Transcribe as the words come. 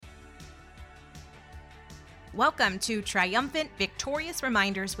Welcome to Triumphant Victorious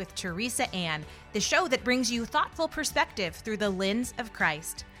Reminders with Teresa Ann, the show that brings you thoughtful perspective through the lens of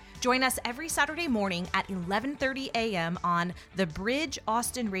Christ. Join us every Saturday morning at 11:30 a.m. on The Bridge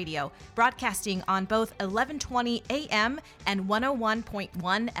Austin Radio, broadcasting on both 1120 a.m. and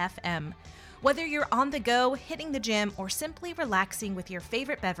 101.1 FM. Whether you're on the go, hitting the gym, or simply relaxing with your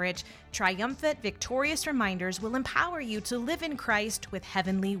favorite beverage, Triumphant Victorious Reminders will empower you to live in Christ with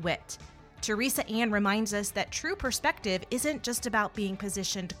heavenly wit. Teresa Ann reminds us that true perspective isn't just about being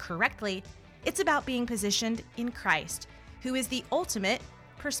positioned correctly, it's about being positioned in Christ, who is the ultimate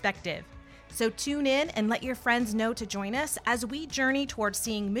perspective. So tune in and let your friends know to join us as we journey towards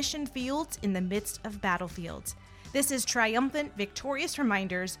seeing mission fields in the midst of battlefields. This is Triumphant Victorious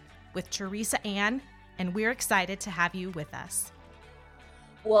Reminders with Teresa Ann, and we're excited to have you with us.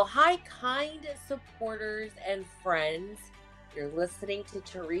 Well, hi, kind supporters and friends. You're listening to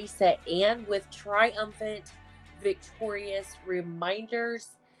Teresa Ann with Triumphant Victorious Reminders,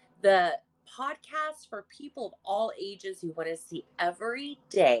 the podcast for people of all ages who want to see every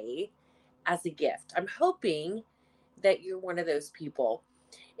day as a gift. I'm hoping that you're one of those people.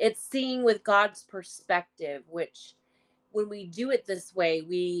 It's seeing with God's perspective, which when we do it this way,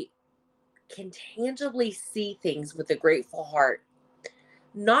 we can tangibly see things with a grateful heart,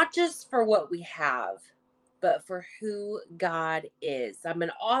 not just for what we have, but for who God is. I'm an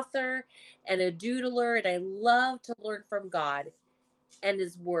author and a doodler, and I love to learn from God and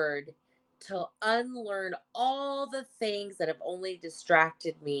His Word to unlearn all the things that have only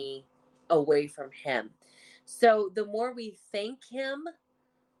distracted me away from Him. So the more we thank Him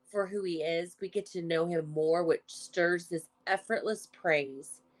for who He is, we get to know Him more, which stirs this effortless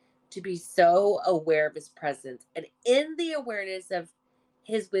praise to be so aware of His presence. And in the awareness of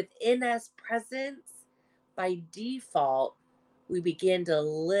His within us presence, by default, we begin to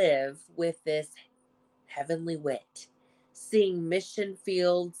live with this heavenly wit, seeing mission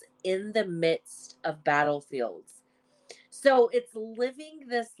fields in the midst of battlefields. So it's living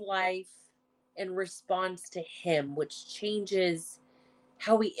this life in response to Him, which changes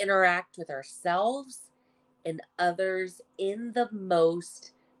how we interact with ourselves and others in the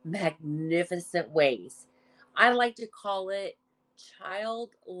most magnificent ways. I like to call it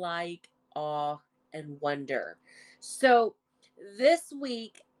childlike awe and wonder. So this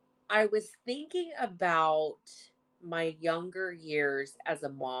week, I was thinking about my younger years as a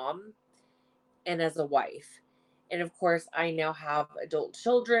mom and as a wife. And of course, I now have adult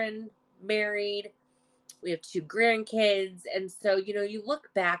children, married. We have 2 grandkids. And so, you look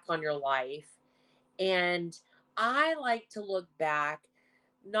back on your life, and I like to look back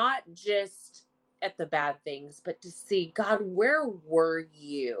not just at the bad things, but to see, God, where were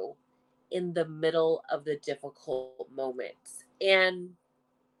you in the middle of the difficult moments? And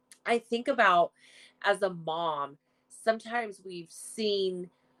I think about, as a mom, sometimes we've seen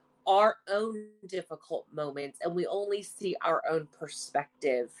our own difficult moments and we only see our own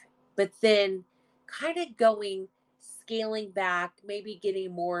perspective, but then kind of scaling back, maybe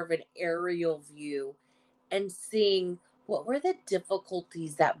getting more of an aerial view and seeing what were the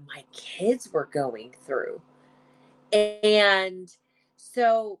difficulties that my kids were going through. And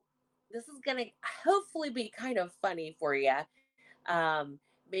so this is going to hopefully be kind of funny for you. Um,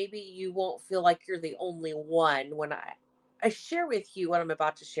 Maybe you won't feel like you're the only one when I share with you what I'm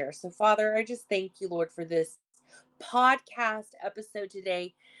about to share. So, Father, I just thank you, Lord, for this podcast episode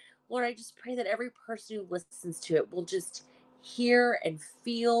today. Lord, I just pray that every person who listens to it will just hear and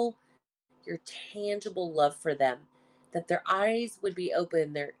feel your tangible love for them, that their eyes would be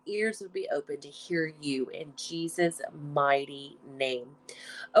open, their ears would be open to hear you in Jesus' mighty name.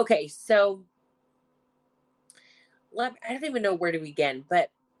 Okay, so I don't even know where to begin, but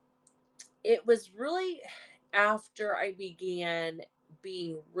it was really after I began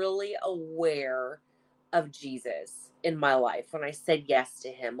being really aware of Jesus in my life, when I said yes to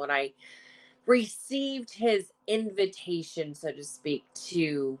Him, when I received His invitation, so to speak,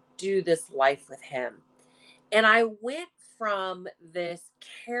 to do this life with Him. And I went from this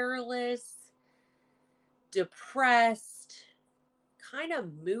careless, depressed, kind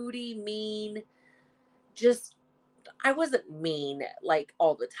of moody, mean, just, I wasn't mean like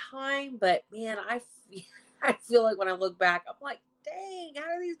all the time, but man, I feel like when I look back, I'm like, dang,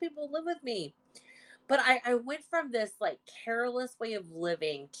 how do these people live with me? But I went from this like careless way of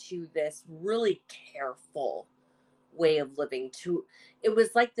living to this really careful way of living. It was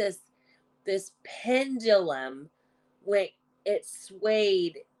like this pendulum when it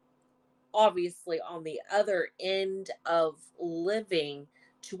swayed, obviously on the other end of living,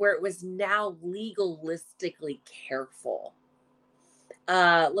 to where it was now legalistically careful.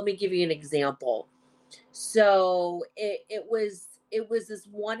 Let me give you an example. So it was this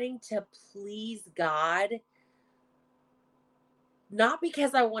wanting to please God, not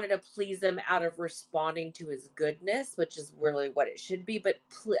because I wanted to please him out of responding to his goodness, which is really what it should be, but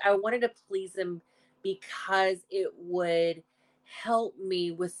I wanted to please him because it would help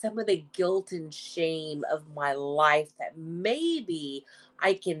me with some of the guilt and shame of my life, that maybe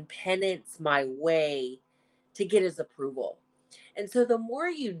I can penance my way to get his approval. And so the more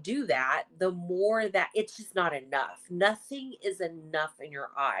you do that, the more that it's just not enough. Nothing is enough in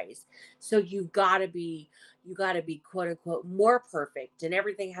your eyes. So you got to be quote unquote more perfect, and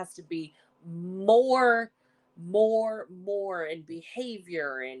everything has to be more, more in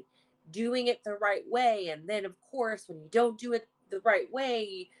behavior and doing it the right way. And then, of course, when you don't do it the right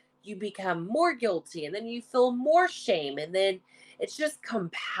way, you become more guilty, and then you feel more shame, and then it's just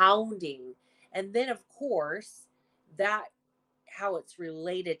compounding. And then, of course, that how it's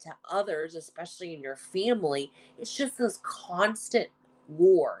related to others, especially in your family, it's just this constant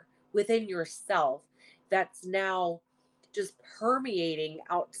war within yourself that's now just permeating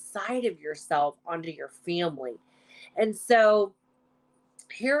outside of yourself onto your family. And so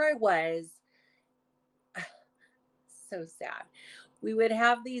here I was, so sad. We would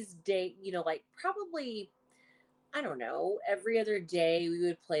have these days, like probably, I don't know, every other day we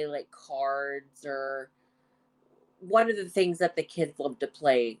would play like cards, or one of the things that the kids loved to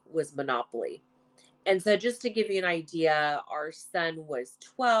play was Monopoly. And so just to give you an idea, our son was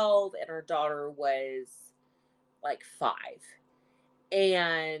 12 and our daughter was like 5.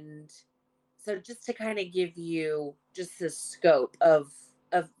 And so just to kind of give you just the scope of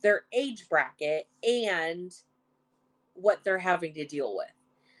their age bracket and what they're having to deal with.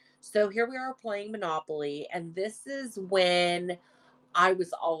 So here we are playing Monopoly, and this is when I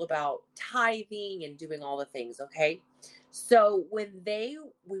was all about tithing and doing all the things, okay? So when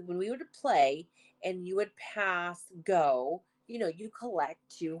we would play and you would pass go, you collect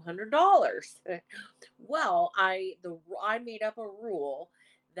 $200. Well, I made up a rule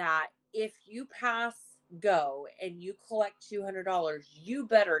that if you pass go and you collect $200, you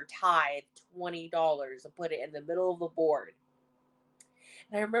better tithe $20 and put it in the middle of the board.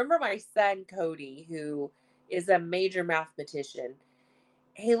 And I remember my son Cody, who is a major mathematician,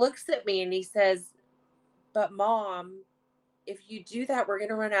 he looks at me and he says, "But mom, if you do that, we're going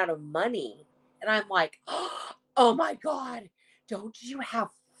to run out of money." And I'm like, "Oh my God, don't you have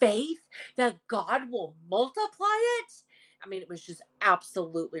faith that God will multiply it?" I mean, it was just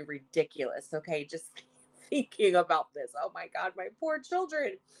absolutely ridiculous. Okay. Just thinking about this. Oh my God, my poor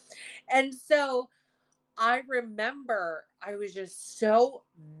children. And so I remember I was just so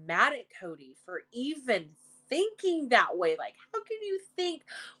mad at Cody for even thinking that way. Like, how can you think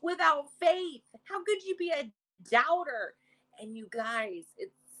without faith? How could you be a doubter? And you guys,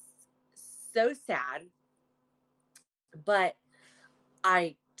 it's so sad. But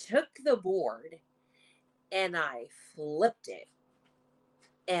I took the board and I flipped it.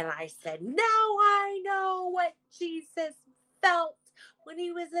 And I said, "Now I know what Jesus felt when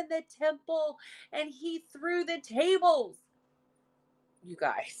he was in the temple and he threw the tables." You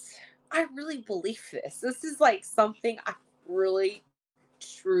guys, I really believe this. This is like something I really,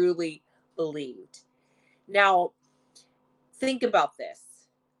 truly believed. Now, think about this.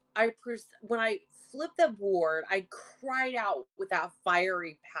 When I flipped the board, I cried out with that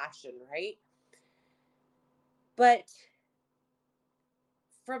fiery passion, right? But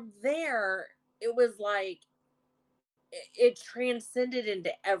from there, it was like it transcended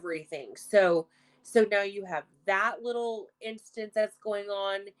into everything. So now you have that little instance that's going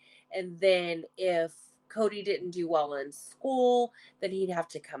on, and then if Cody didn't do well in school, then he'd have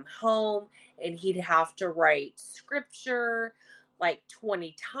to come home and he'd have to write scripture like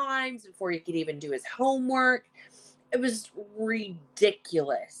 20 times before he could even do his homework. It was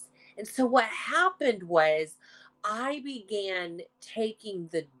ridiculous. And so what happened was I began taking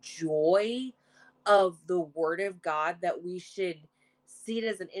the joy of the word of God, that we should see it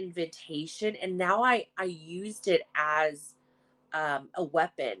as an invitation. And now I used it as a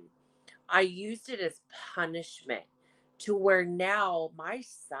weapon. I used it as punishment, to where now my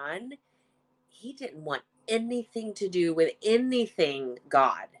son, he didn't want anything to do with anything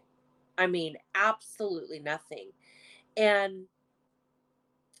God. I mean, absolutely nothing. And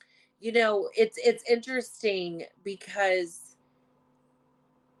it's interesting because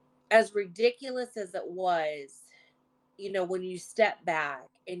as ridiculous as it was, when you step back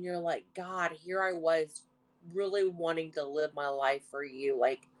and you're like, "God, here I was really wanting to live my life for you.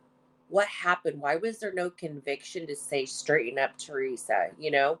 Like, what happened? Why was there no conviction to say, straighten up, Teresa?"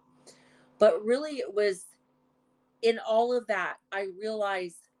 But really, it was in all of that, I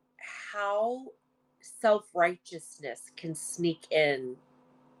realized how self-righteousness can sneak in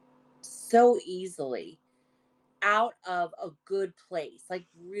so easily out of a good place, like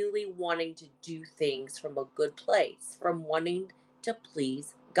really wanting to do things from a good place, from wanting to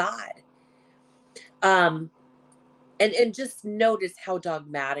please God. Um, and just notice how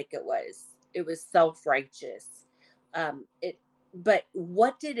dogmatic it was. It was self-righteous. It but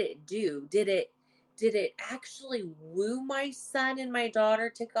what did it do? Did it actually woo my son and my daughter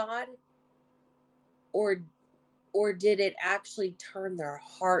to God? Or or did it actually turn their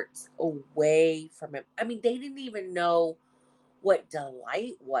hearts away from him? I mean, they didn't even know what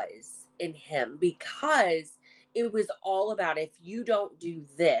delight was in him, because it was all about, if you don't do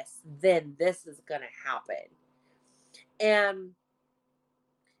this, then this is going to happen. And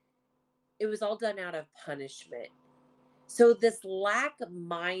it was all done out of punishment. So this lack of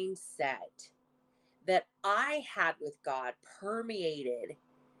mindset that I had with God permeated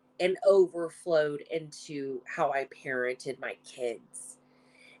and overflowed into how I parented my kids.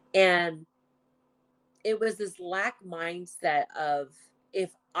 And it was this lack mindset of,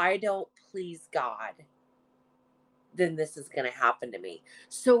 if I don't please God, then this is going to happen to me.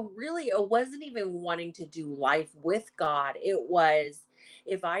 So really, it wasn't even wanting to do life with God. It was,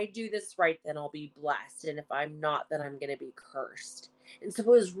 if I do this right, then I'll be blessed. And if I'm not, then I'm going to be cursed. And so it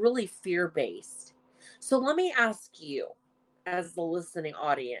was really fear based. So let me ask you, as the listening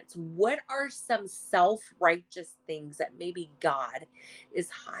audience, what are some self righteous things that maybe God is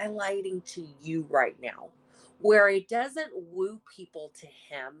highlighting to you right now, where it doesn't woo people to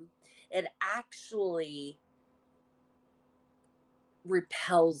Him? It actually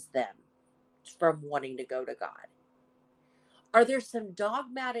repels them from wanting to go to God? Are there some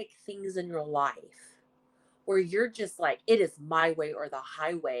dogmatic things in your life where you're just like, it is my way or the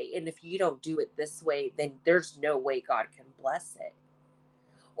highway, and if you don't do it this way, then there's no way God can bless it?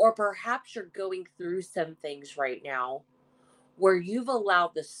 Or perhaps you're going through some things right now where you've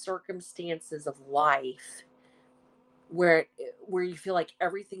allowed the circumstances of life, where you feel like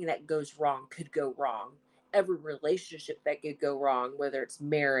everything that goes wrong could go wrong. Every relationship that could go wrong, whether it's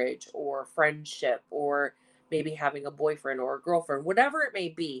marriage or friendship or maybe having a boyfriend or a girlfriend, whatever it may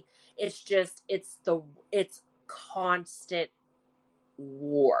be. It's constant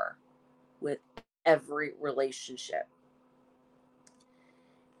war with every relationship.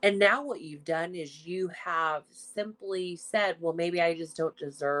 And now what you've done is you have simply said, well, maybe I just don't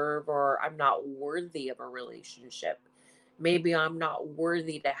deserve, or I'm not worthy of a relationship. Maybe I'm not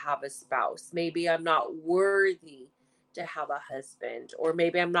worthy to have a spouse. Maybe I'm not worthy to have a husband, or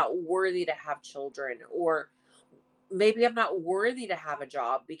maybe I'm not worthy to have children, or maybe I'm not worthy to have a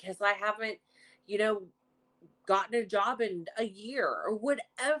job because I haven't, you know, gotten a job in a year, or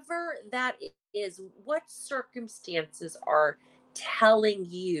whatever that is. What circumstances are telling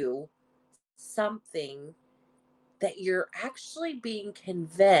you something that you're actually being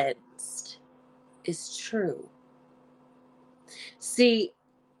convinced is true? See,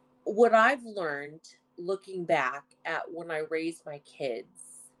 what I've learned looking back at when I raised my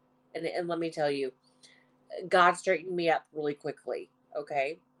kids, and let me tell you, God straightened me up really quickly,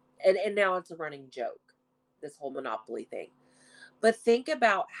 okay? And now it's a running joke, this whole monopoly thing. But think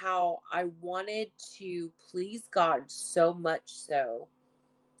about how I wanted to please God so much so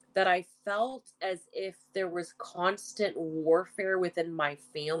that I felt as if there was constant warfare within my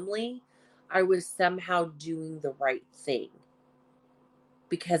family. I was somehow doing the right thing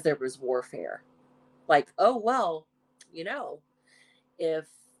because there was warfare. Like, oh well, you know, if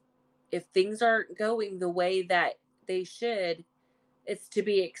if things aren't going the way that they should, it's to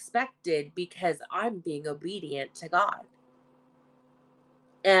be expected because I'm being obedient to God.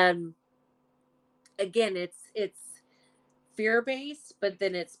 And again, it's fear based, but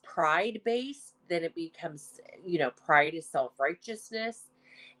then it's pride based. Then it becomes, pride is self righteousness.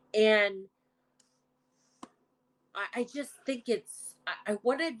 And I just think I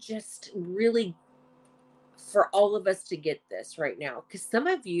want to just really, for all of us to get this right now, because some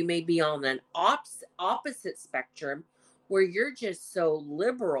of you may be on an opposite spectrum where you're just so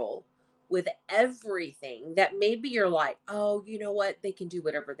liberal with everything that maybe you're like, oh, you know what? They can do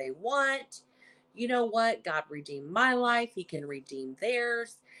whatever they want. You know what? God redeemed my life. He can redeem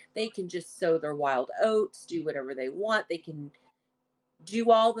theirs. They can just sow their wild oats, do whatever they want. They can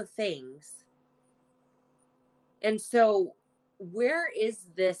do all the things. And so, where is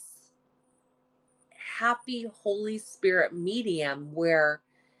this happy Holy Spirit medium where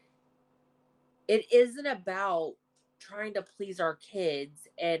it isn't about trying to please our kids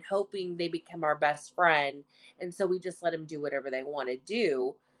and hoping they become our best friend, and so we just let them do whatever they want to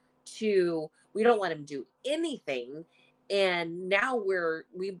do, to we don't let them do anything, And now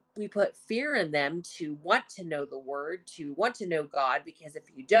we put fear in them to want to know the word, to want to know God, because if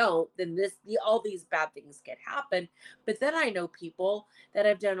you don't, then all these bad things can happen. But then I know people that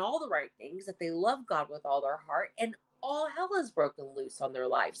have done all the right things, that they love God with all their heart, and all hell is broken loose on their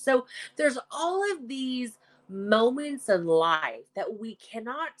life. So there's all of these moments in life that we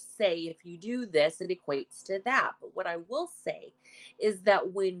cannot say, if you do this, it equates to that. But what I will say is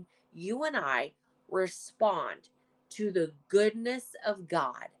that when you and I respond to the goodness of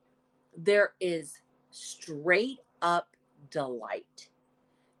God, there is straight up delight.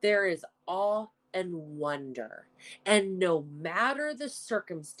 There is awe and wonder. And no matter the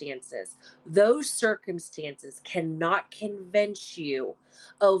circumstances, those circumstances cannot convince you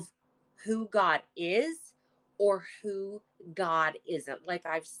of who God is or who God isn't, like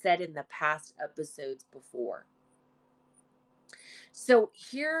I've said in the past episodes before. So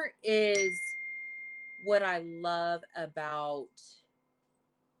here is what I love about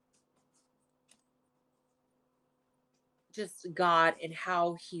just God and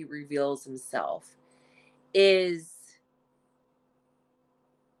how he reveals himself is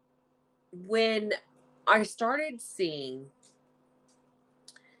when I started seeing,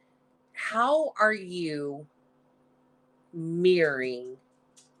 how are you mirroring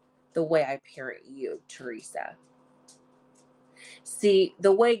the way I parent you, Teresa? See,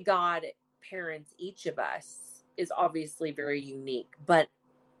 the way God parents each of us is obviously very unique, but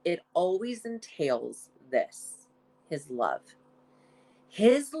it always entails this: his love.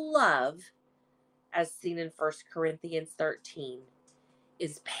 His love, as seen in 1 Corinthians 13,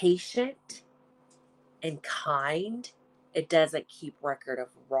 is patient and kind. It doesn't keep record of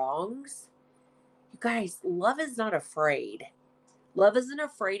wrongs. You guys, love is not afraid. Love isn't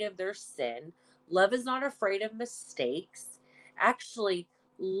afraid of their sin. Love is not afraid of mistakes. Actually,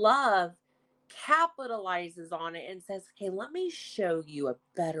 love capitalizes on it and says, okay, let me show you a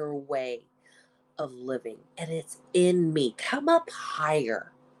better way of living. And it's in me. Come up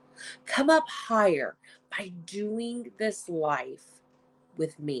higher. Come up higher by doing this life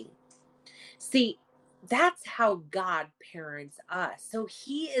with me. See, that's how God parents us. So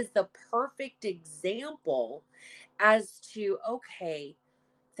he is the perfect example as to, okay,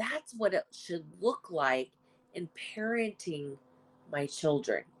 that's what it should look like in parenting my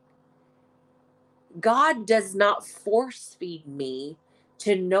children. God does not force feed me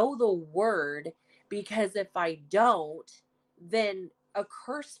to know the word, because if I don't, then a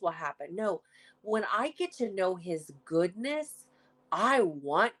curse will happen. No, when I get to know his goodness, I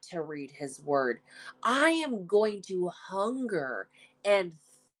want to read his word. I am going to hunger and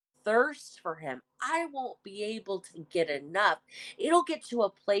thirst for him. I won't be able to get enough. It'll get to a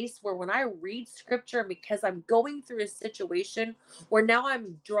place where when I read scripture, because I'm going through a situation where now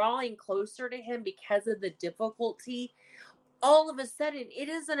I'm drawing closer to him because of the difficulty, all of a sudden it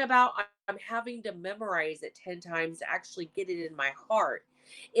isn't about I'm having to memorize it 10 times to actually get it in my heart.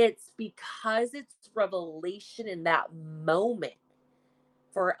 It's because it's revelation in that moment.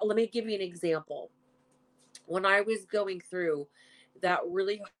 Let me give you an example. When I was going through that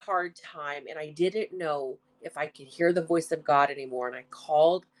really hard time and I didn't know if I could hear the voice of God anymore, and I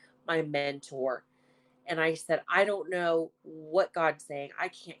called my mentor and I said, I don't know what God's saying. I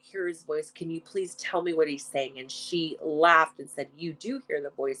can't hear his voice. Can you please tell me what he's saying? And she laughed and said, you do hear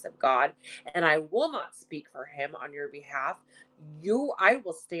the voice of God, and I will not speak for him on your behalf. I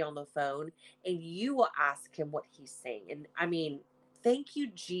will stay on the phone and you will ask him what he's saying. And I mean, thank you,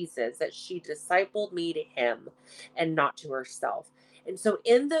 Jesus, that she discipled me to him and not to herself. And so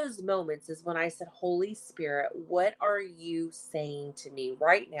in those moments is when I said, Holy Spirit, what are you saying to me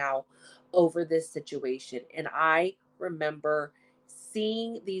right now over this situation? And I remember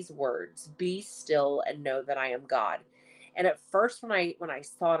seeing these words, be still and know that I am God. And at first when I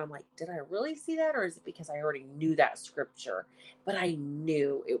saw it, I'm like, did I really see that? Or is it because I already knew that scripture? But I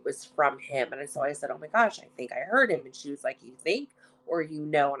knew it was from him. And so I said, oh my gosh, I think I heard him. And she was like, you think or you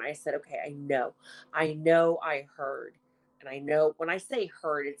know? And I said, okay, I know. I heard. And I know when I say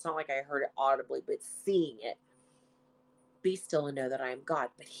heard, it's not like I heard it audibly, but seeing it. Be still and know that I am God.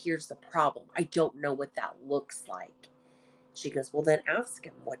 But here's the problem. I don't know what that looks like. She goes, well, then ask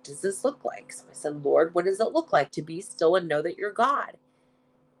him, what does this look like? So I said, Lord, what does it look like to be still and know that you're God?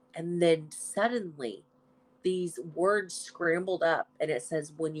 And then suddenly these words scrambled up and it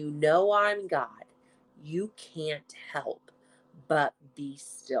says, when you know I'm God, you can't help but be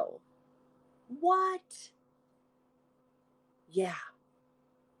still. What? Yeah.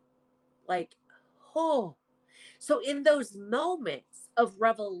 Like, oh. So in those moments of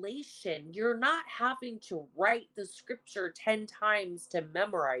revelation, you're not having to write the scripture 10 times to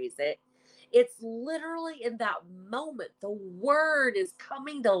memorize it. It's literally in that moment, the word is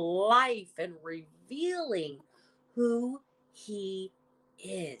coming to life and revealing who he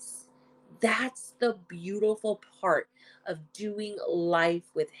is. That's the beautiful part of doing life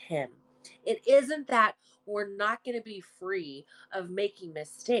with him. It isn't that we're not going to be free of making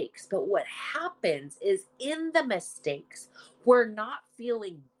mistakes, but what happens is in the mistakes, we're not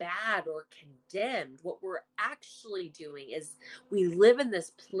feeling bad or condemned. What we're actually doing is we live in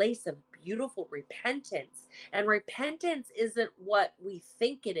this place of beautiful repentance. And repentance isn't what we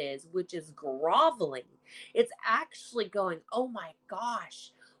think it is, which is groveling. It's actually going, oh my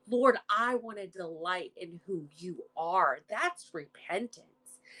gosh, Lord, I want to delight in who you are. That's repentance.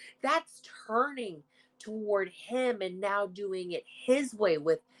 That's turning toward him and now doing it his way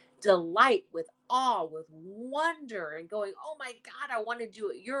with delight, with awe, with wonder, and going, oh my God, I want to do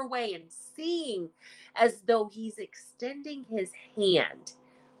it your way, and seeing as though he's extending his hand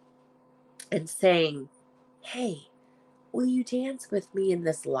and saying, hey, will you dance with me in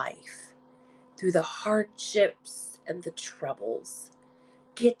this life through the hardships and the troubles?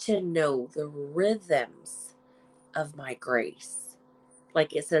 Get to know the rhythms of my grace,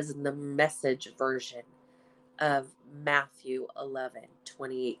 like it says in the Message version of Matthew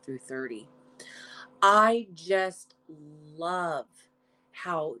 11:28-30. I just love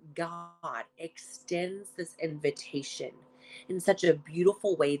how God extends this invitation in such a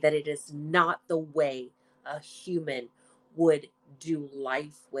beautiful way that it is not the way a human would do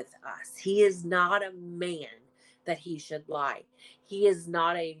life with us. He is not a man that he should lie. He is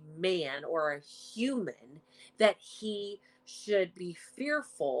not a man or a human that he should be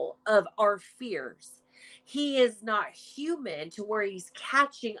fearful of our fears. He is not human to where he's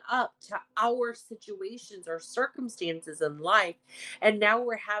catching up to our situations or circumstances in life. And now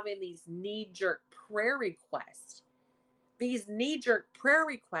we're having these knee jerk prayer requests. These knee jerk prayer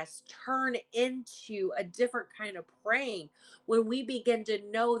requests turn into a different kind of praying when we begin to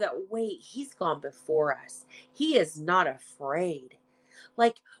know that, wait, he's gone before us. He is not afraid.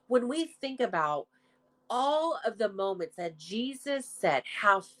 Like when we think about all of the moments that Jesus said,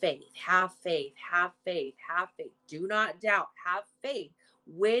 have faith, have faith, have faith, have faith, do not doubt, have faith.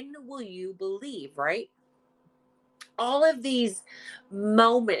 When will you believe, right? All of these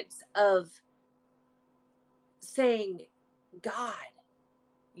moments of saying, God,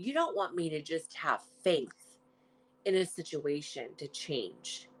 you don't want me to just have faith in a situation to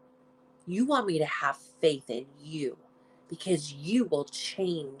change. You want me to have faith in you because you will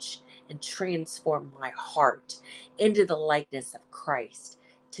change and transform my heart into the likeness of Christ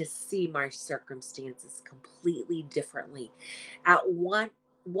to see my circumstances completely differently. At one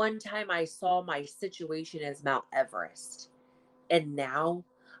time I saw my situation as Mount Everest, and now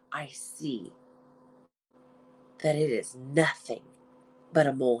I see that it is nothing but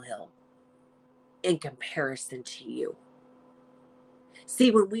a molehill in comparison to you.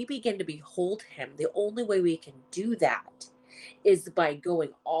 See, when we begin to behold him, the only way we can do that is by going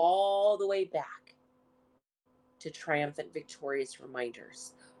all the way back to triumphant, victorious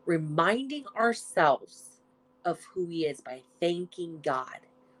reminders, reminding ourselves of who he is by thanking God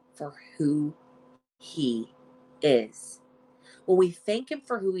for who he is. When we thank him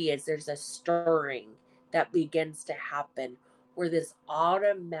for who he is, there's a stirring that begins to happen where this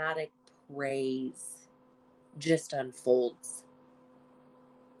automatic praise just unfolds.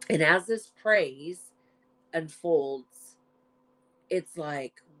 And as this praise unfolds, it's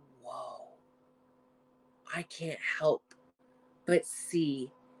like, whoa, I can't help but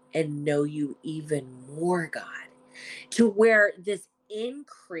see and know you even more, God. To where this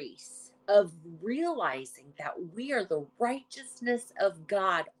increase of realizing that we are the righteousness of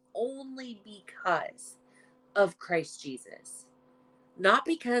God only because of Christ Jesus. Not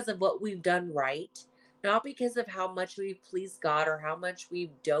because of what we've done right, not because of how much we've pleased God or how much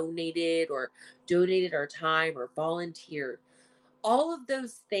we've donated our time or volunteered. All of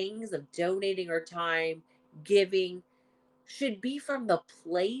those things of donating our time, giving, should be from the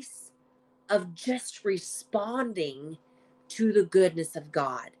place of just responding to the goodness of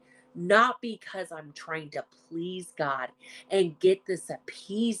God, not because I'm trying to please God and get this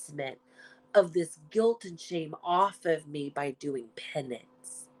appeasement of this guilt and shame off of me by doing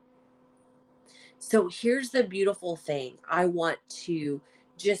penance. So here's the beautiful thing. I want to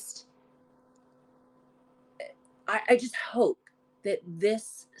just, I just hope that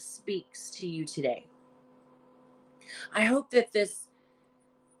this speaks to you today. I hope that this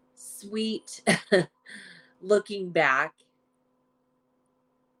sweet looking back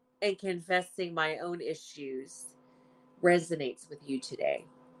and confessing my own issues resonates with you today.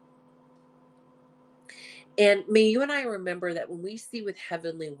 And may you and I remember that when we see with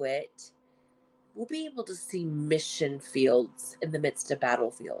heavenly wit, we'll be able to see mission fields in the midst of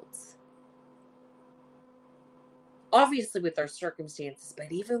battlefields. Obviously with our circumstances,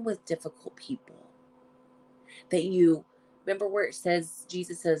 but even with difficult people. That you, remember where it says,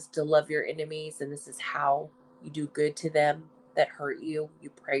 Jesus says to love your enemies, and this is how you do good to them that hurt you. You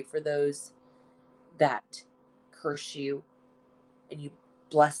pray for those that curse you, and you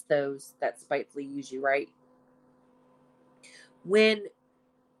bless those that spitefully use you, right? When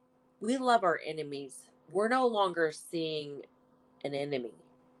we love our enemies, we're no longer seeing an enemy,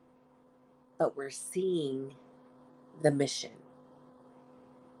 but we're seeing the mission.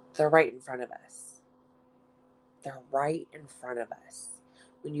 They're right in front of us. They're right in front of us.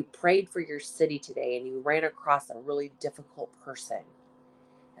 When you prayed for your city today and you ran across a really difficult person,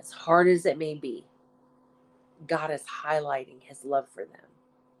 as hard as it may be, God is highlighting his love for them.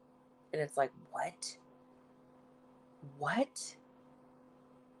 And it's like, what? What?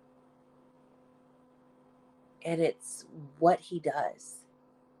 And it's what he does.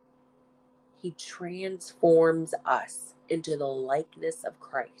 He transforms us into the likeness of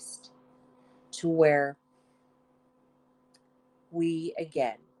Christ, to where we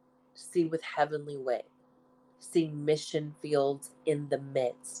again see with heavenly wit, see mission fields in the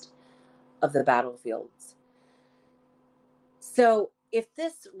midst of the battlefields. So if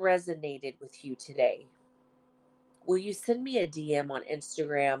this resonated with you today, will you send me a DM on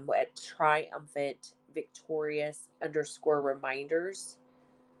Instagram at triumphant_victorious_reminders,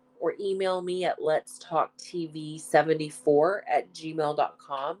 or email me at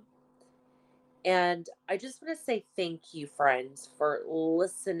letstalktv74@gmail.com. And I just want to say thank you, friends, for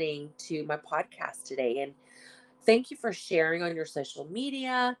listening to my podcast today. And thank you for sharing on your social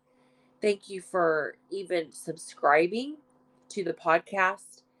media. Thank you for even subscribing to the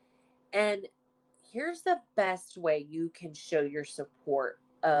podcast. And here's the best way you can show your support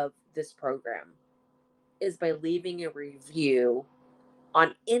of this program is by leaving a review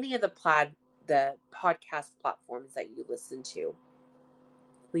on any of the podcast platforms that you listen to.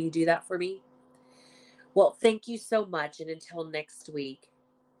 Will you do that for me? Well, thank you so much. And until next week,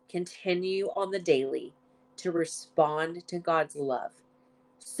 continue on the daily to respond to God's love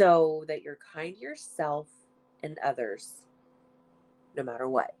so that you're kind to yourself and others, no matter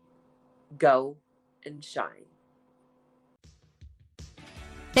what. Go and shine.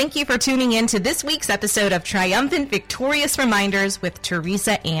 Thank you for tuning in to this week's episode of Triumphant Victorious Reminders with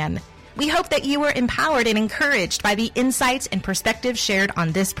Teresa Ann. We hope that you were empowered and encouraged by the insights and perspectives shared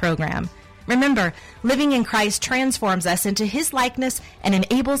on this program. Remember, living in Christ transforms us into his likeness and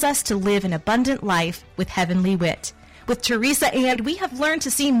enables us to live an abundant life with heavenly wit. With Teresa Ann, we have learned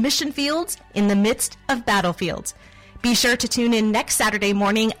to see mission fields in the midst of battlefields. Be sure to tune in next Saturday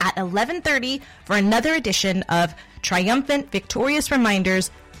morning at 11:30 for another edition of Triumphant Victorious Reminders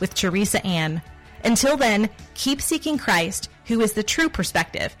with Teresa Ann. Until then, keep seeking Christ, who is the true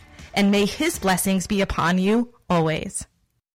perspective, and may his blessings be upon you always.